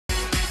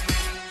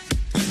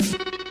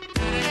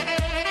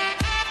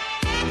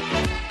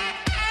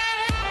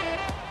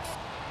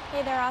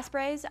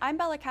Ospreys, I'm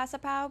Bella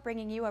Casapao,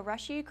 bringing you a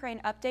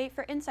Russia-Ukraine update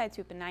for Inside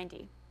Swoop in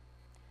 90.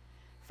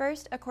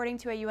 First, according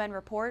to a UN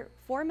report,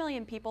 4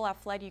 million people have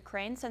fled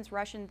Ukraine since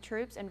Russian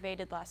troops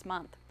invaded last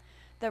month.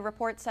 The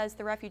report says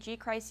the refugee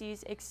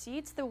crisis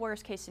exceeds the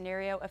worst-case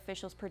scenario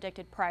officials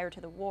predicted prior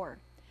to the war.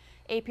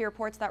 AP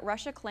reports that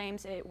Russia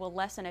claims it will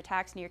lessen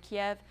attacks near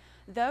Kiev,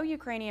 though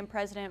Ukrainian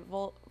President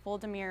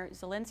Volodymyr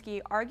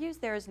Zelensky argues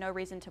there is no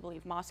reason to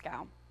believe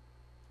Moscow.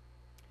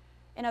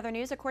 In other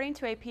news, according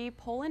to AP,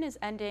 Poland is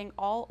ending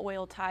all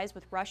oil ties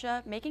with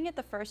Russia, making it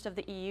the first of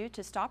the EU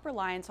to stop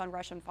reliance on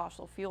Russian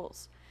fossil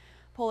fuels.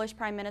 Polish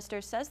Prime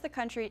Minister says the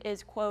country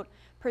is, quote,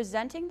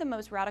 presenting the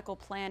most radical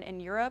plan in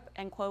Europe,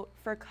 and, quote,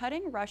 for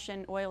cutting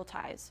Russian oil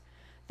ties.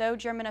 Though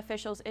German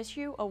officials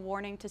issue a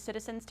warning to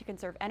citizens to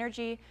conserve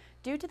energy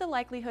due to the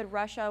likelihood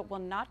Russia will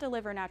not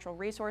deliver natural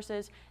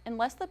resources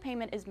unless the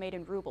payment is made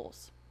in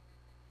rubles.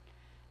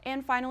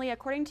 And finally,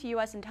 according to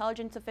U.S.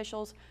 intelligence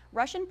officials,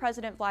 Russian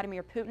President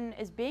Vladimir Putin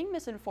is being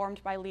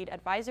misinformed by lead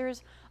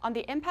advisors on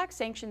the impact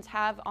sanctions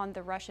have on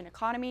the Russian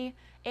economy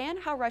and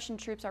how Russian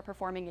troops are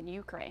performing in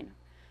Ukraine.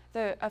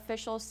 The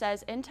official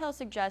says intel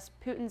suggests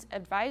Putin's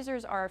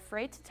advisors are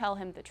afraid to tell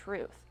him the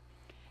truth.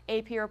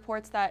 AP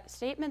reports that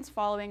statements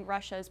following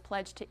Russia's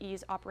pledge to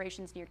ease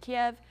operations near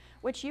Kiev,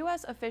 which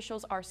U.S.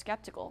 officials are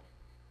skeptical.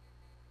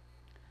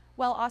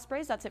 Well,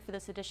 Ospreys, that's it for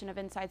this edition of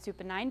Inside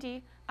Swoop in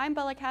 90. I'm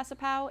Bella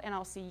Casapao, and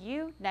I'll see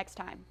you next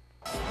time.